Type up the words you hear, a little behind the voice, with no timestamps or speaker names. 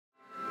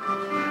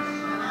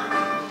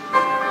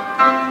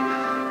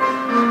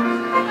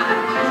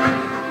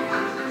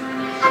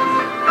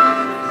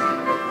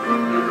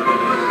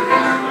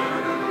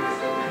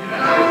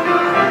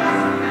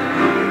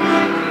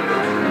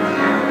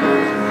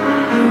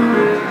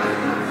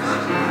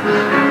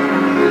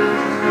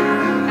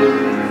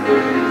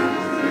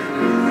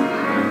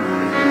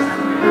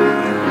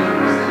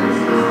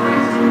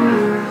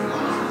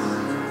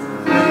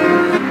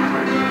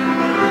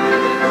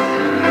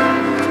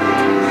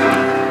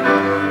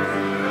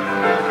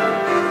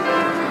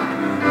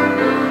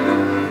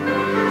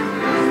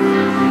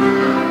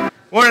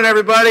Morning,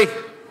 everybody.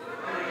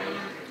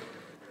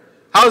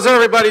 How's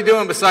everybody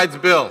doing besides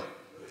Bill?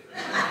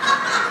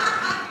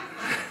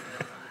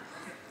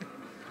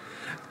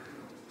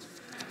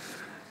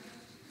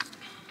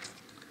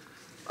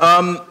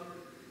 I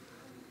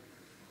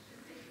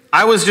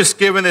was just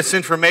given this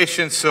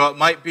information, so it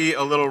might be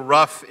a little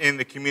rough in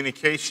the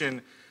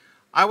communication.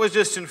 I was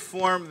just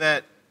informed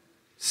that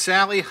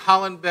Sally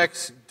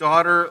Hollenbeck's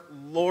daughter,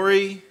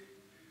 Lori,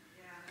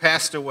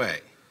 passed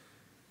away.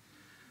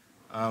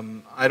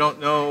 I don't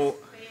know.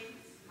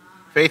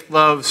 Faith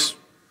Love's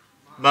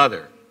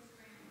mother.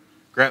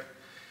 You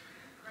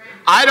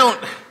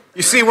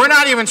see, we're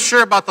not even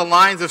sure about the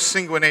lines of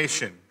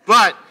sanguination.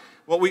 But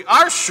what we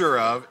are sure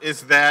of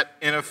is that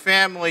in a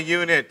family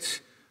unit,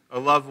 a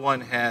loved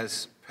one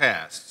has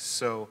passed.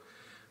 So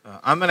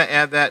I'm going to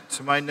add that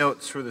to my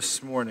notes for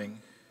this morning.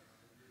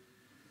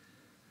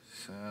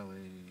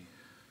 Sally.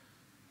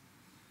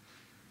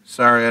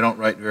 Sorry, I don't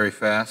write very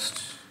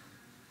fast.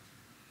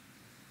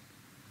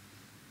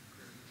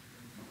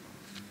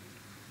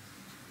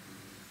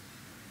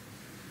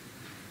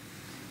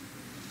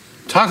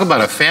 Talk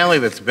about a family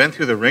that's been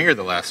through the ringer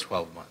the last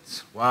 12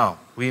 months. Wow,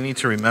 we need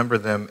to remember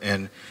them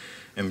and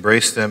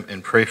embrace them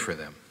and pray for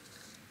them.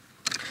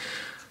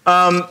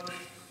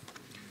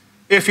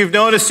 If you've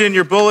noticed in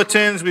your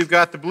bulletins, we've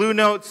got the blue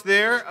notes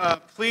there.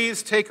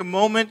 Please take a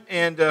moment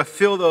and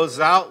fill those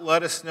out.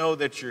 Let us know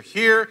that you're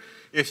here.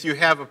 If you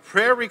have a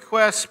prayer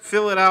request,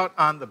 fill it out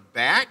on the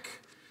back.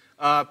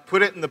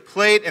 Put it in the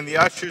plate, and the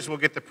ushers will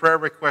get the prayer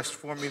request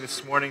for me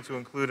this morning to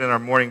include in our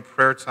morning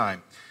prayer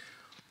time.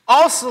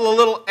 Also, a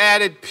little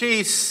added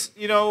piece,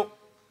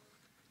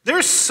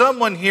 there's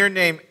someone here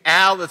named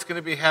Al that's going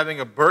to be having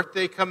a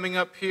birthday coming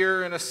up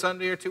here in a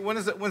Sunday or two.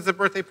 When's the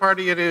birthday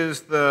party? It is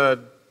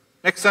the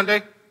next Sunday?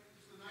 It's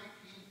the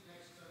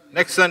 19th,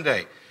 next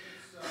Sunday.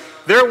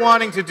 They're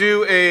wanting to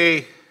do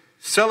a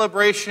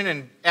celebration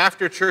and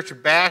after-church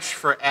bash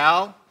for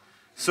Al.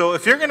 So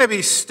if you're going to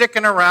be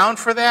sticking around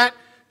for that,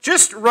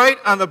 just write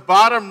on the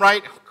bottom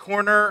right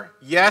corner,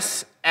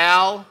 yes,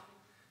 Al.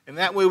 And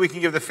that way we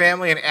can give the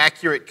family an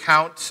accurate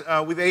count.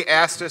 They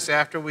asked us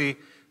after we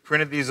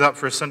printed these up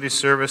for Sunday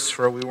service,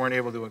 we weren't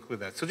able to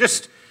include that. So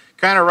just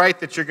kind of write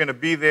that you're going to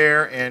be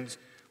there, and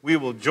we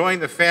will join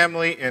the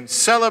family in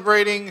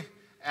celebrating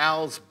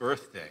Al's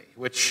birthday,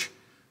 which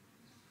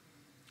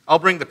I'll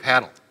bring the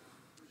paddle.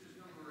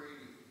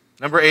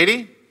 Number 80?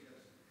 Yes.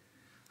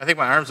 I think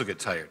my arms will get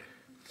tired.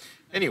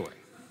 Anyway.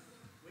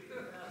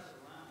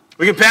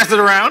 We can pass it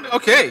around?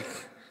 Okay.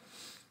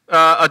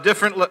 A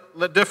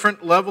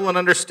different level and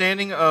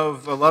understanding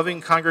of a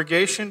loving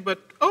congregation, but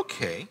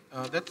okay,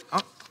 I'll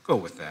go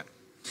with that.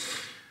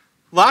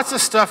 Lots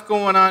of stuff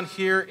going on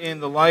here in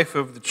the life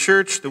of the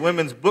church. The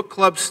Women's Book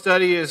Club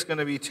study is going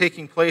to be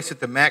taking place at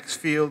the Max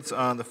Fields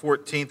on the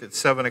 14th at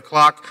 7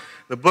 o'clock.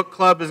 The book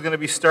club is going to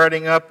be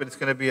starting up, and it's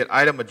going to be at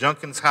Ida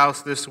Majunkin's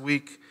house this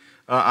week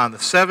on the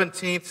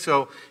 17th.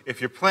 So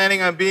if you're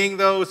planning on being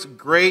those,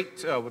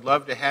 great. Would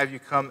love to have you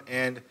come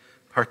and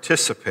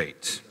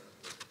participate.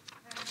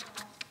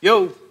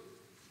 Yo. The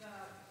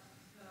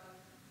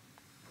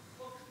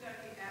book study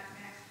at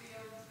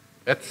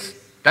Maxfield.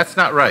 That's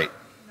not right.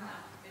 No,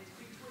 it's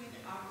between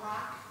a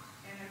rock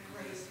and a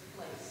grace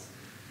place.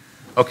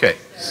 Okay.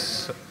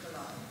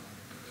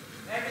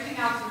 Everything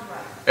else is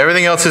right.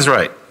 Everything else is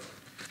right.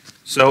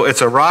 So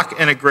it's a rock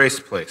and a grace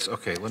place.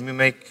 Okay, let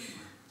me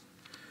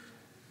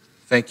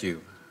thank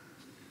you.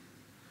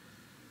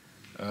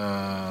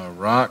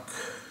 Rock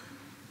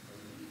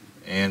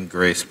and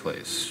grace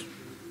place.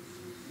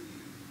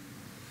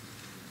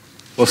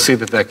 We'll see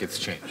that gets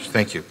changed.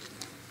 Thank you.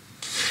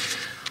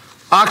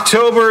 Our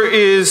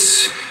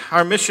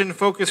mission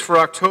focus for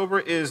October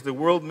is the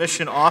World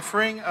Mission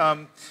Offering.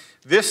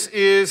 This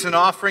is an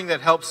offering that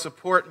helps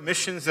support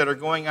missions that are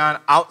going on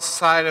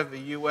outside of the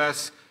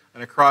U.S.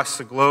 and across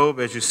the globe.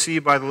 As you see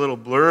by the little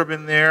blurb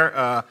in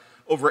there,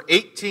 over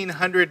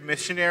 1,800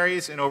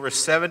 missionaries in over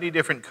 70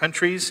 different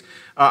countries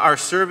are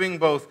serving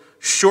both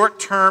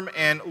short-term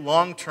and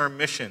long-term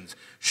missions.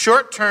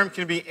 Short-term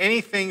can be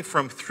anything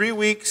from 3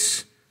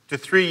 weeks to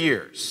 3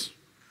 years.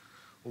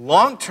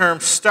 Long-term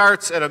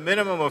starts at a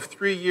minimum of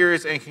 3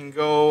 years and can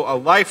go a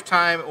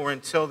lifetime or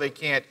until they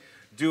can't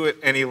do it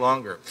any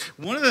longer.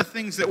 One of the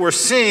things that we're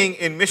seeing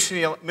in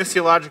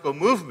missiological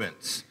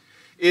movements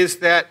is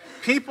that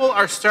people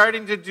are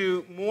starting to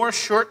do more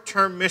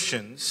short-term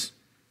missions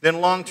than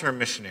long-term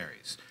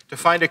missionaries. To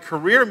find a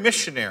career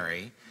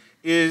missionary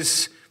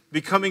is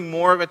becoming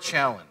more of a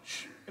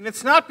challenge. And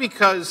it's not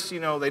because,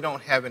 they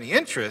don't have any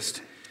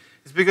interest.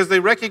 It's because they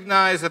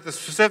recognize that the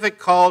specific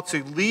call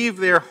to leave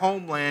their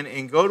homeland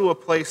and go to a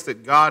place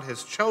that God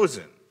has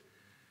chosen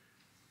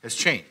has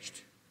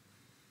changed.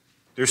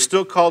 They're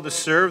still called to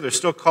serve. They're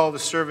still called to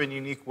serve in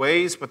unique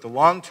ways, but the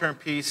long-term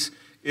piece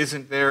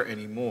isn't there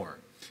anymore.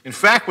 In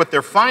fact, what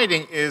they're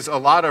finding is a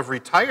lot of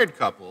retired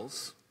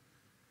couples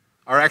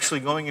are actually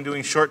going and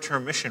doing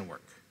short-term mission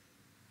work.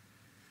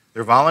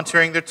 They're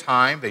volunteering their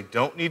time. They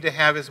don't need to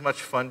have as much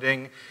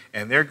funding,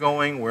 and they're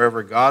going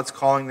wherever God's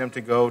calling them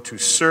to go to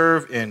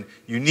serve in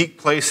unique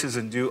places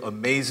and do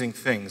amazing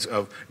things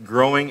of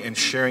growing and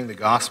sharing the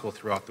gospel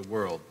throughout the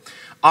world.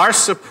 Our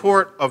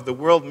support of the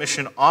World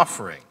Mission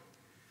Offering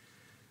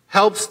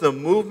helps the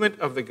movement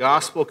of the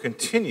gospel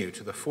continue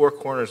to the four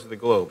corners of the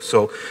globe.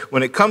 So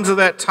when it comes to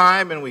that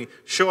time and we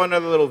show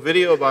another little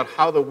video about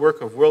how the work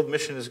of World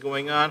Mission is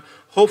going on,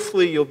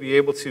 hopefully you'll be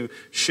able to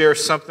share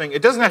something.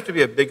 It doesn't have to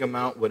be a big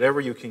amount.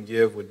 Whatever you can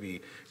give would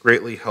be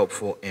greatly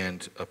helpful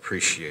and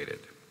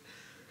appreciated.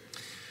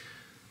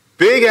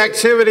 Big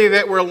activity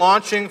that we're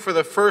launching for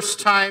the first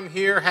time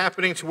here,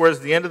 happening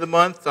towards the end of the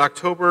month,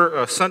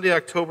 Sunday,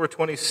 October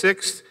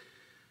 26th.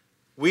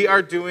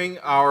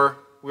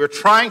 We're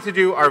trying to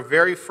do our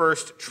very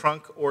first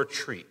trunk or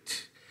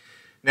treat.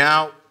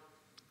 Now,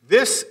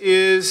 this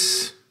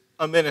is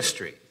a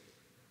ministry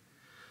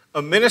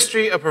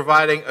of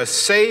providing a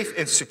safe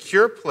and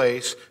secure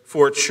place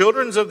for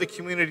children of the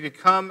community to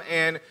come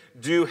and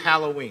do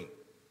Halloween.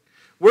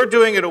 We're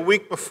doing it a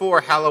week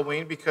before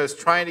Halloween because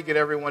trying to get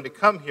everyone to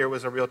come here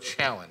was a real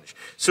challenge.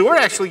 So we're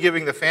actually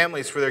giving the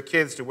families for their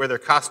kids to wear their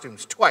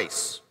costumes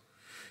twice.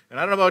 And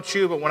I don't know about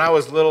you, but when I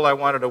was little, I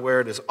wanted to wear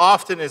it as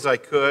often as I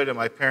could, and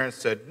my parents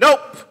said,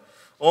 nope,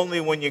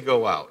 only when you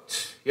go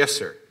out. Yes,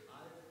 sir?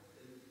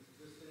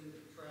 Just in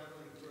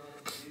traveling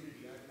throughout the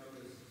community, I've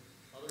noticed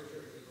other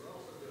churches are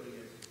also doing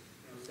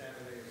it,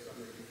 Saturday or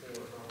Sunday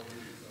before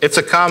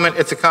Halloween.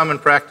 It's a common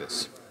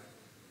practice.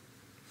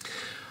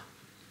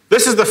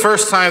 This is the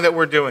first time that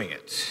we're doing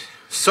it.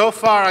 So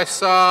far, I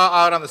saw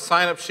out on the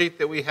sign-up sheet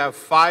that we have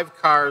 5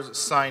 cars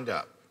signed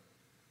up.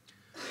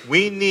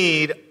 We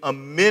need a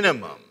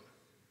minimum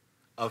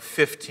of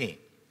 15.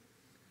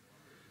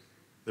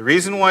 The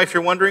reason why, if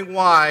you're wondering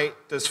why,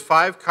 does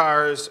 5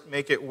 cars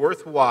make it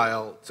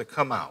worthwhile to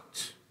come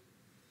out?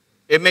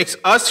 It makes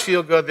us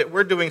feel good that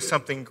we're doing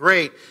something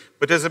great,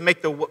 but does it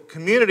make the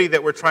community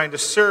that we're trying to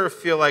serve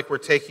feel like we're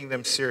taking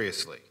them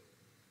seriously?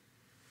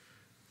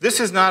 This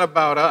is not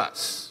about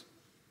us.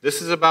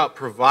 This is about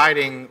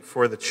providing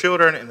for the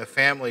children and the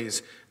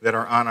families that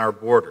are on our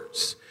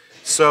borders.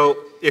 So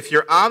if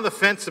you're on the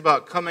fence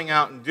about coming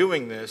out and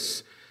doing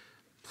this,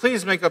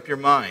 please make up your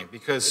mind,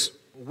 because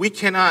we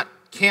cannot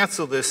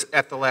cancel this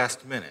at the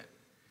last minute.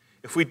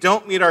 If we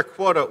don't meet our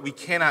quota, we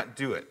cannot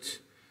do it.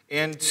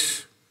 And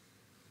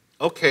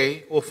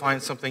okay, we'll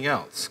find something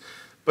else.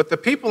 But the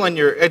people on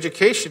your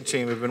education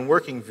team have been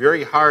working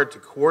very hard to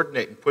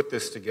coordinate and put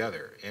this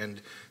together.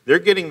 And they're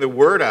getting the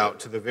word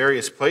out to the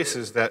various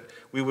places that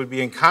we would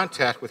be in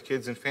contact with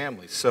kids and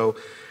families. So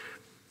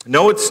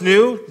know it's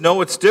new,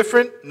 know it's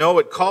different, know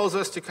it calls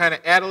us to kind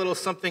of add a little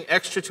something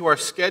extra to our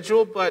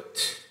schedule,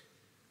 but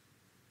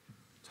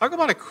talk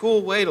about a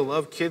cool way to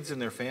love kids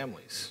and their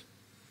families.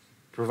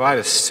 Provide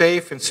a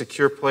safe and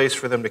secure place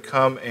for them to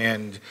come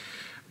and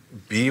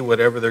be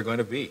whatever they're going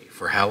to be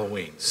for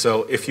Halloween.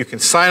 So if you can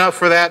sign up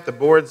for that, the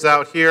board's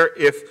out here.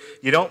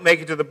 If you don't make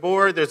it to the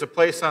board, there's a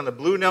place on the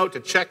blue note to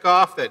check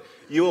off that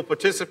you will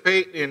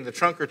participate in the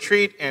trunk or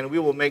treat, and we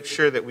will make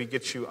sure that we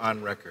get you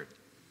on record.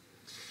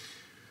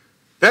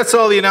 That's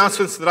all the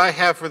announcements that I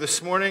have for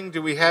this morning.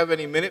 Do we have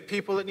any minute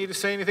people that need to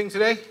say anything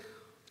today?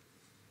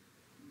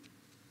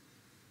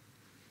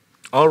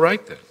 All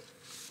right then.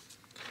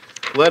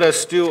 Let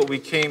us do what we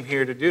came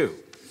here to do,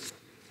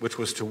 which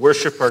was to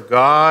worship our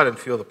God and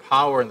feel the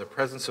power and the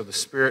presence of the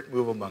Spirit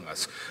move among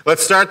us.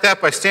 Let's start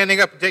that by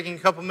standing up and taking a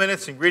couple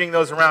minutes and greeting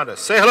those around us.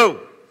 Say hello.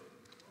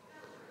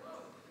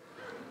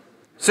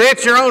 Say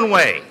it your own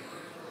way.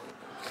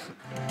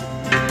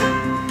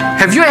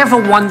 Have you ever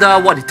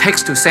wondered what it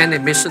takes to send a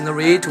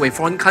missionary to a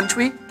foreign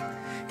country?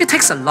 It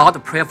takes a lot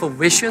of prayerful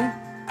vision,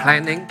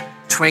 planning,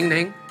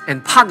 training,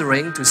 and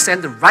partnering to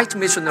send the right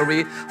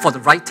missionary for the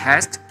right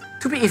task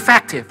to be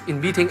effective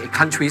in meeting a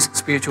country's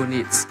spiritual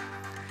needs.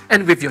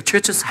 And with your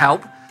church's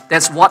help,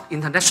 that's what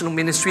international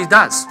ministry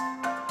does.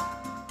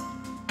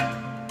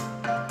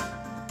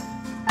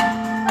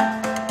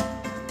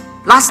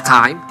 Last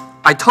time,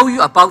 I told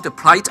you about the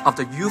plight of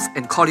the youth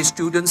and college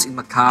students in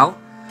Macau,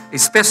 a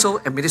special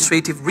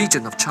administrative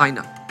region of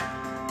China.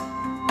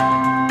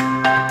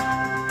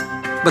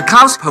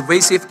 Macau's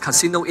pervasive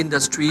casino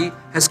industry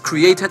has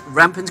created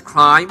rampant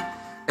crime,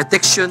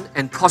 addiction,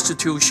 and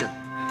prostitution.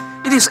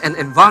 It is an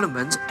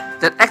environment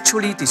that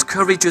actually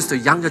discourages the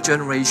younger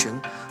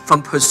generation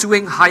from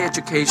pursuing higher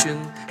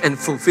education and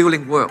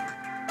fulfilling work.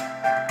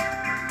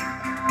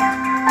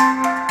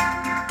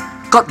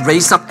 God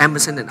raised up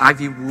Emerson and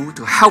Ivy Wu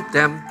to help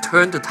them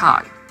turn the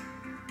tide.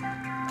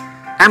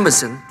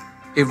 Emerson,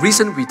 a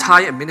recent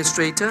retired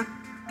administrator,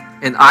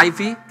 and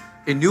Ivy,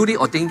 a newly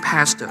ordained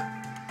pastor,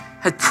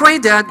 had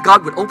prayed that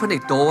God would open a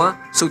door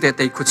so that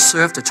they could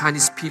serve the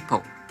Chinese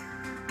people.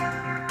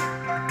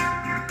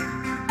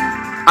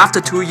 After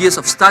 2 years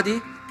of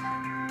study,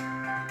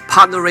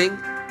 partnering,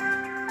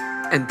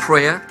 and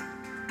prayer,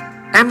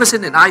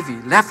 Emerson and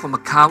Ivy left for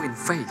Macau in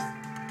faith,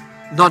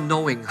 not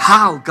knowing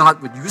how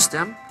God would use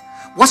them,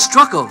 what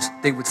struggles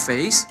they would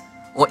face,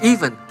 or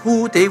even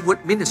who they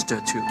would minister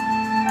to.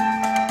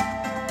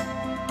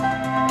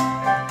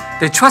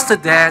 They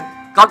trusted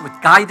that God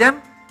would guide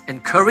them,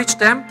 encourage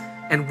them,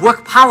 and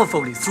work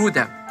powerfully through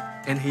them.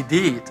 And He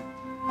did.